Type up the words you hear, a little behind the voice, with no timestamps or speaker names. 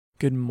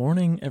Good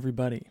morning,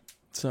 everybody.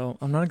 So,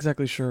 I'm not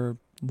exactly sure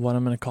what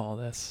I'm going to call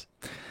this,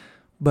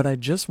 but I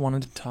just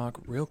wanted to talk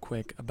real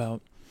quick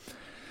about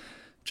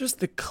just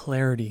the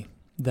clarity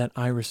that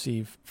I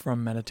receive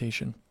from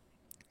meditation.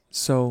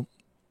 So,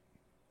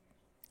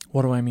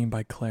 what do I mean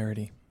by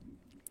clarity?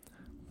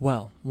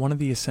 Well, one of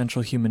the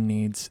essential human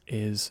needs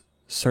is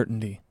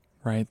certainty,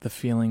 right? The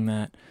feeling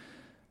that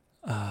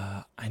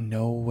I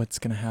know what's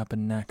going to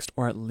happen next,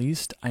 or at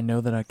least I know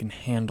that I can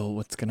handle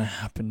what's going to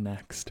happen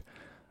next.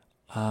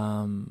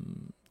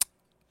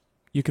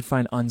 You could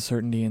find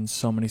uncertainty in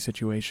so many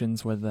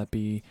situations, whether that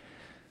be,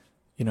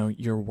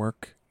 your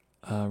work,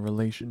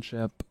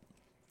 relationship,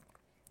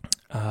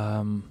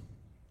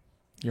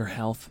 your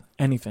health,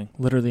 anything,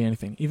 literally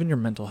anything, even your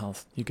mental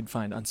health. You could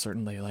find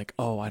uncertainty like,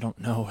 oh, I don't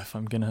know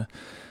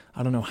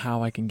I don't know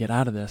how I can get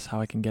out of this, how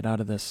I can get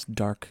out of this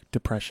dark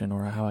depression,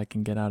 or how I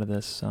can get out of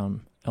this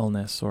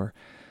illness, or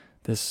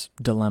this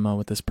dilemma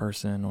with this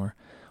person, or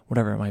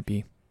whatever it might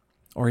be,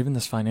 or even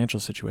this financial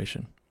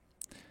situation.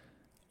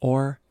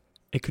 Or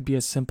it could be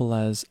as simple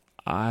as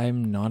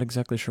I'm not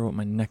exactly sure what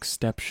my next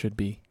step should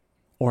be,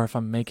 or if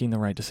I'm making the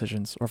right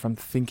decisions, or if I'm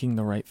thinking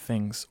the right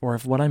things, or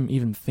if what I'm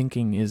even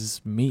thinking is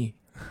me.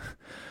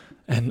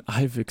 And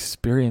I've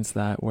experienced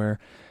that where,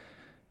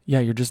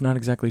 you're just not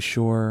exactly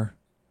sure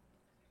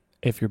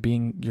if you're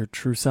being your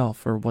true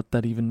self, or what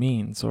that even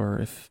means, or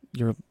if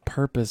your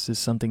purpose is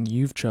something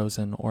you've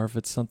chosen, or if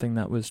it's something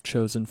that was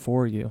chosen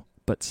for you,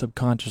 but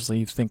subconsciously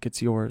you think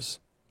it's yours,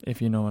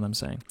 if you know what I'm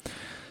saying.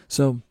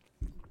 So,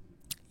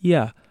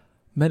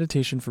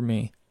 meditation for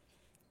me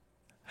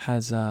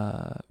has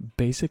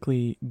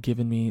basically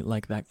given me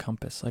like that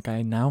compass. Like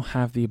I now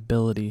have the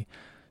ability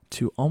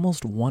to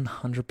almost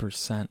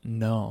 100%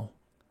 know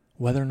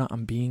whether or not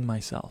I'm being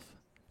myself.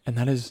 And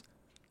that is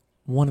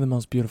one of the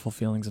most beautiful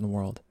feelings in the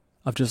world,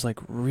 of just like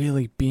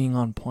really being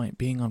on point,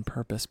 being on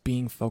purpose,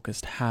 being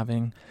focused,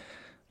 having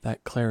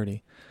that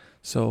clarity.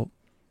 So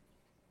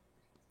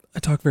I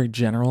talk very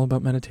general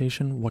about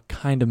meditation. What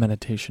kind of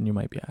meditation, you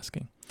might be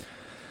asking?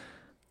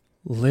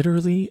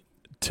 Literally,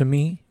 to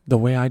me, the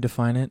way I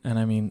define it, and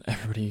I mean,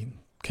 everybody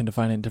can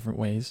define it in different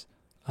ways,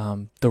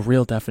 the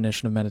real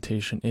definition of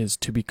meditation is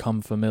to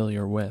become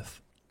familiar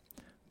with.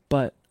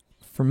 But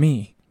for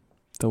me,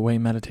 the way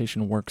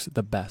meditation works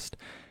the best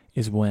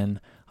is when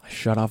I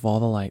shut off all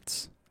the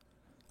lights,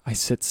 I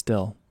sit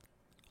still,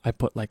 I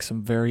put like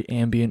some very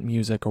ambient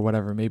music or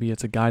whatever, maybe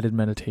it's a guided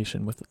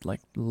meditation with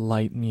like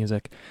light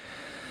music,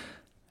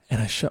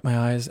 and I shut my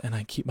eyes and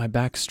I keep my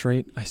back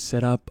straight, I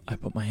sit up, I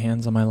put my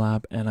hands on my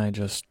lap, and I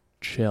just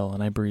chill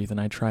and I breathe, and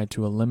I try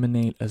to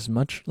eliminate as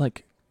much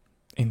like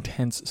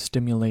intense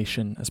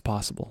stimulation as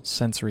possible,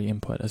 sensory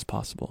input as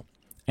possible.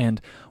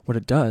 And what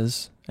it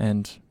does,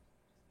 and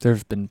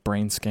there's been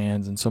brain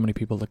scans and so many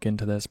people look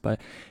into this, but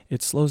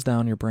it slows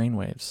down your brain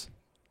waves.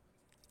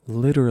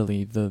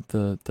 Literally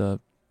the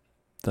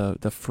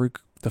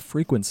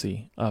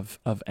frequency of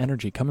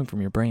energy coming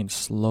from your brain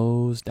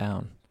slows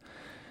down.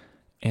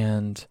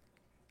 And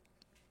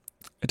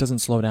it doesn't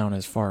slow down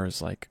as far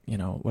as like,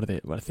 what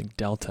I think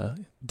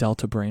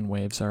delta brain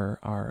waves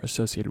are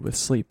associated with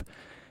sleep.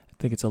 I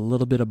think it's a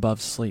little bit above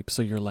sleep.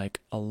 So you're like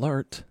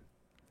alert,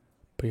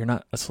 but you're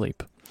not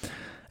asleep.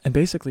 And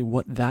basically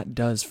what that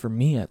does for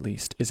me, at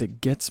least, is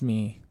it gets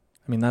me,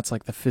 I mean, that's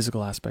like the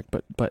physical aspect,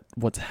 but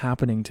what's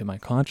happening to my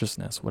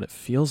consciousness, what it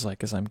feels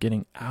like is I'm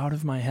getting out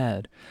of my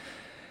head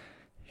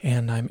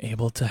and I'm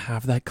able to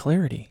have that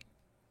clarity.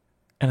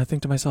 And I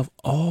think to myself,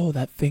 oh,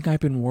 that thing I've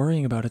been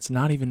worrying about, it's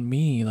not even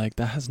me. Like,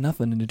 that has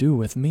nothing to do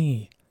with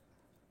me.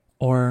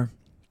 Or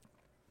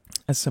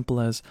as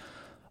simple as,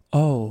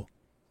 oh,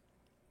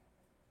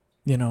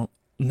 now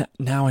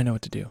I know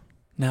what to do.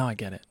 Now I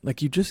get it.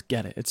 Like, you just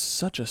get it. It's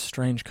such a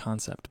strange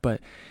concept.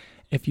 But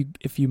if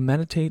you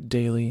meditate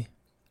daily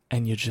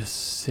and you just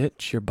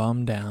sit your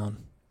bum down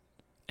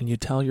and you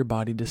tell your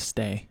body to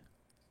stay,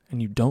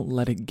 and you don't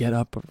let it get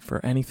up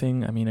for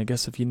anything. I mean, I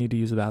guess if you need to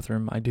use the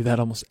bathroom, I do that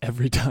almost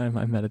every time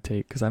I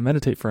meditate, because I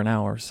meditate for an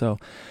hour. So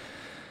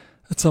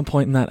at some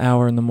point in that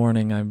hour in the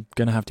morning, I'm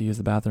going to have to use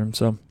the bathroom.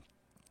 So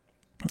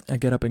I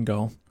get up and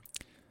go,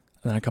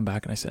 and then I come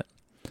back and I sit.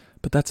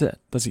 But that's it.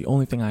 That's the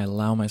only thing I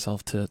allow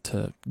myself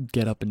to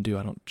get up and do.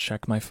 I don't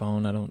check my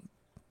phone. I don't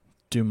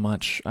do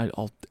much.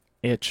 I'll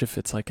itch if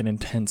it's like an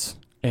intense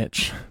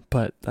itch,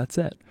 but that's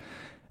it.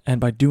 And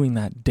by doing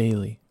that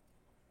daily,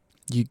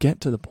 you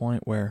get to the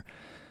point where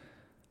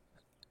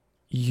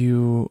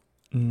you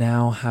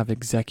now have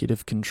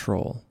executive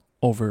control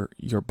over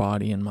your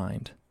body and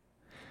mind.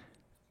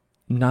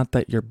 Not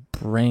that your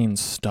brain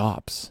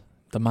stops.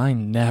 The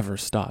mind never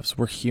stops.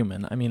 We're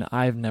human. I mean,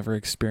 I've never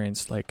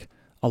experienced like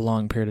a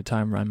long period of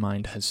time where my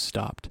mind has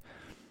stopped.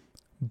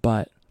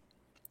 But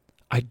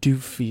I do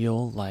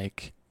feel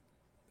like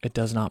it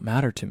does not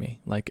matter to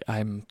me. Like,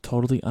 I'm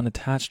totally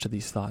unattached to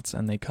these thoughts,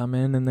 and they come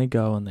in and they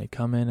go, and they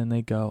come in and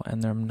they go,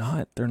 and they're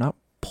not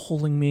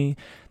pulling me,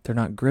 they're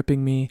not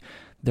gripping me,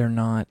 they're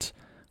not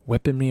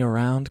whipping me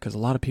around, because a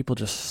lot of people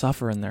just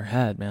suffer in their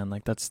head, man.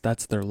 Like, that's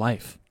their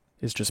life,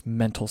 is just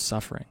mental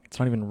suffering. It's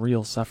not even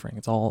real suffering.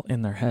 It's all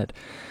in their head.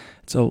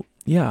 So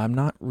I'm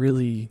not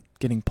really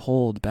getting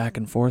pulled back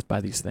and forth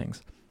by these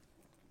things.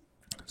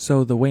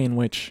 So the way in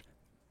which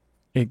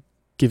it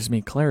gives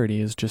me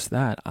clarity is just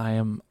that I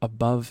am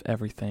above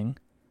everything.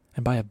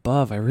 And by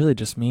above, I really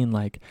just mean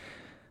like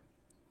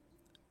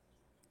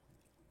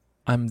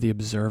I'm the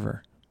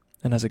observer.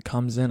 And as it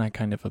comes in, I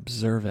kind of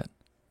observe it.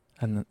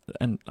 And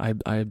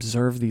I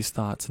observe these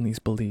thoughts and these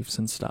beliefs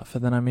and stuff.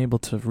 And then I'm able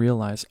to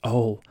realize,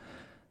 oh,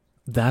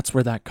 that's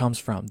where that comes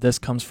from. This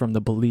comes from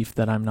the belief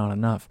that I'm not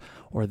enough.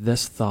 Or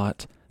this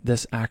thought,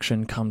 this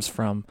action comes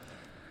from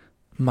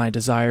my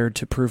desire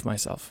to prove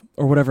myself.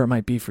 Or whatever it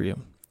might be for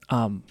you.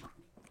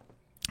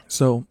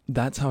 So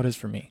that's how it is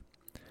for me.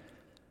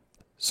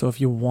 So if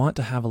you want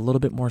to have a little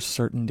bit more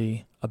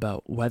certainty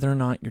about whether or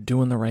not you're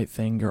doing the right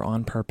thing, you're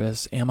on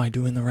purpose, am I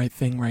doing the right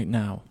thing right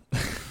now?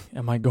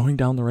 Am I going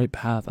down the right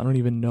path? I don't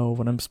even know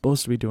what I'm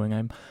supposed to be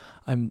doing.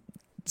 I'm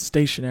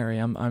stationary.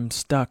 I'm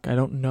stuck. I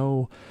don't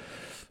know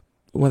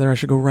whether I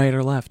should go right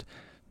or left.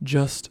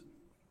 Just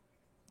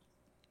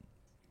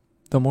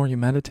the more you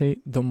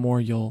meditate, the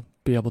more you'll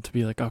be able to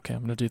be like, okay,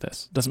 I'm going to do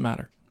this. Doesn't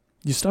matter.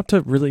 You stop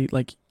to really,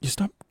 you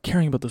stop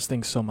caring about those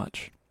things so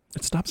much.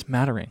 It stops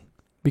mattering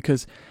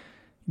because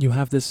you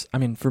have this,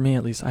 for me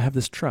at least, I have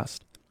this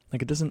trust.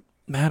 It doesn't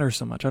matter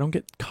so much. I don't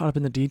get caught up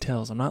in the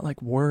details. I'm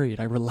not worried.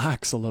 I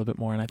relax a little bit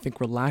more, and I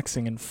think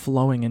relaxing and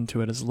flowing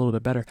into it is a little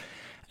bit better.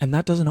 And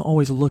that doesn't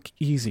always look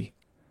easy.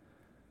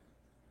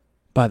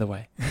 By the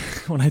way,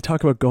 when I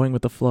talk about going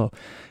with the flow,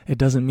 it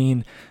doesn't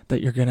mean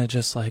that you're going to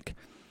just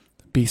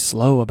be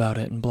slow about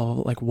it and blah,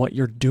 blah, blah. What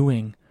you're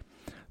doing,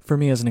 for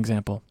me as an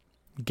example,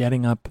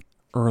 getting up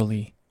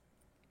early,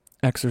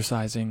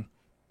 exercising,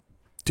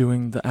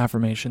 doing the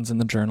affirmations and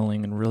the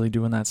journaling and really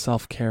doing that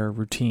self-care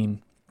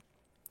routine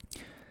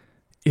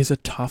is a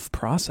tough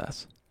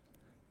process.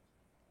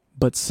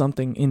 But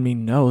something in me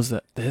knows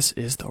that this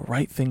is the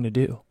right thing to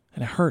do.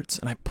 And it hurts,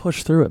 and I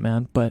push through it,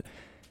 man. But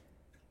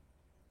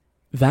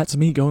that's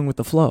me going with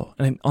the flow.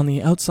 And on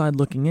the outside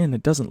looking in,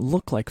 it doesn't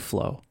look like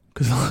flow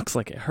because it looks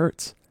like it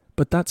hurts.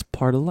 But that's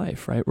part of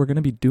life, right? We're going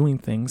to be doing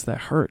things that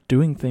hurt,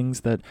 doing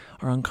things that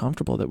are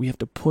uncomfortable, that we have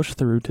to push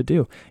through to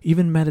do.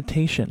 Even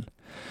meditation.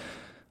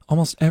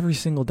 Almost every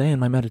single day in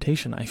my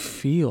meditation, I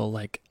feel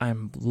like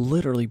I'm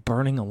literally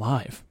burning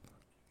alive.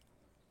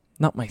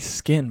 Not my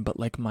skin, but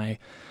my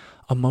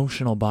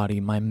emotional body,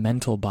 my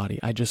mental body.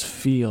 I just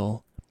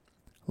feel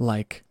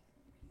like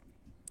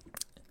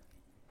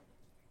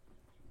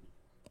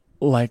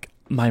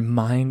my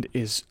mind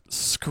is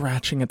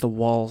scratching at the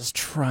walls,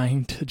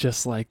 trying to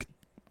just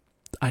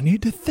I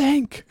need to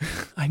think,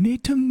 I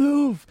need to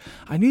move,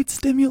 I need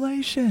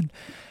stimulation.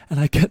 And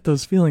I get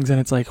those feelings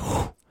and it's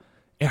whew,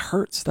 it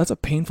hurts. That's a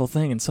painful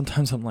thing. And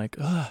sometimes I'm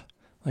ugh,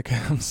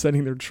 I'm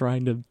sitting there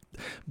trying to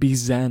be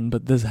zen,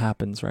 but this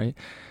happens, right?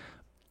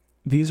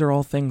 These are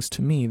all things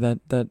to me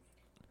that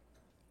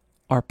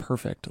are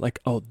perfect.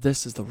 Oh,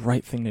 this is the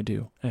right thing to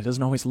do. And it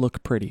doesn't always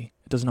look pretty.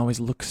 It doesn't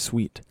always look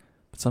sweet.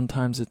 But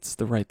sometimes it's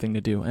the right thing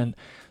to do. And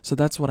so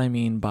that's what I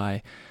mean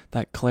by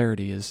that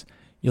clarity is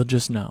you'll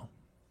just know.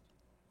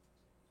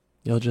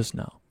 You'll just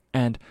know.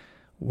 And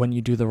when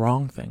you do the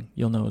wrong thing,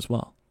 you'll know as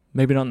well.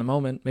 Maybe not in the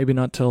moment. Maybe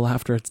not till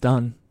after it's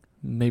done.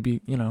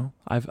 Maybe,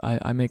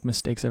 I make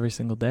mistakes every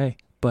single day.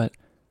 But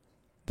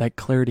that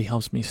clarity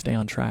helps me stay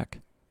on track.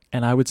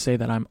 And I would say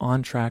that I'm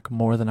on track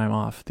more than I'm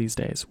off these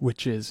days,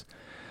 which is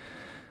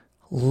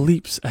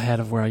leaps ahead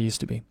of where I used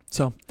to be.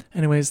 So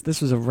anyways,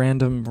 this was a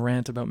random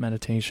rant about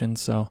meditation.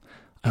 So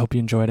I hope you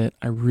enjoyed it.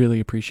 I really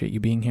appreciate you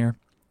being here.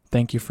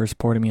 Thank you for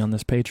supporting me on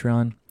this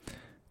Patreon.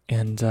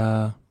 And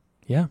I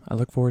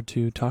look forward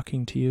to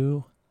talking to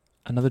you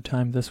another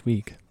time this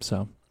week.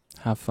 So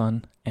have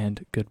fun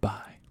and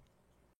goodbye.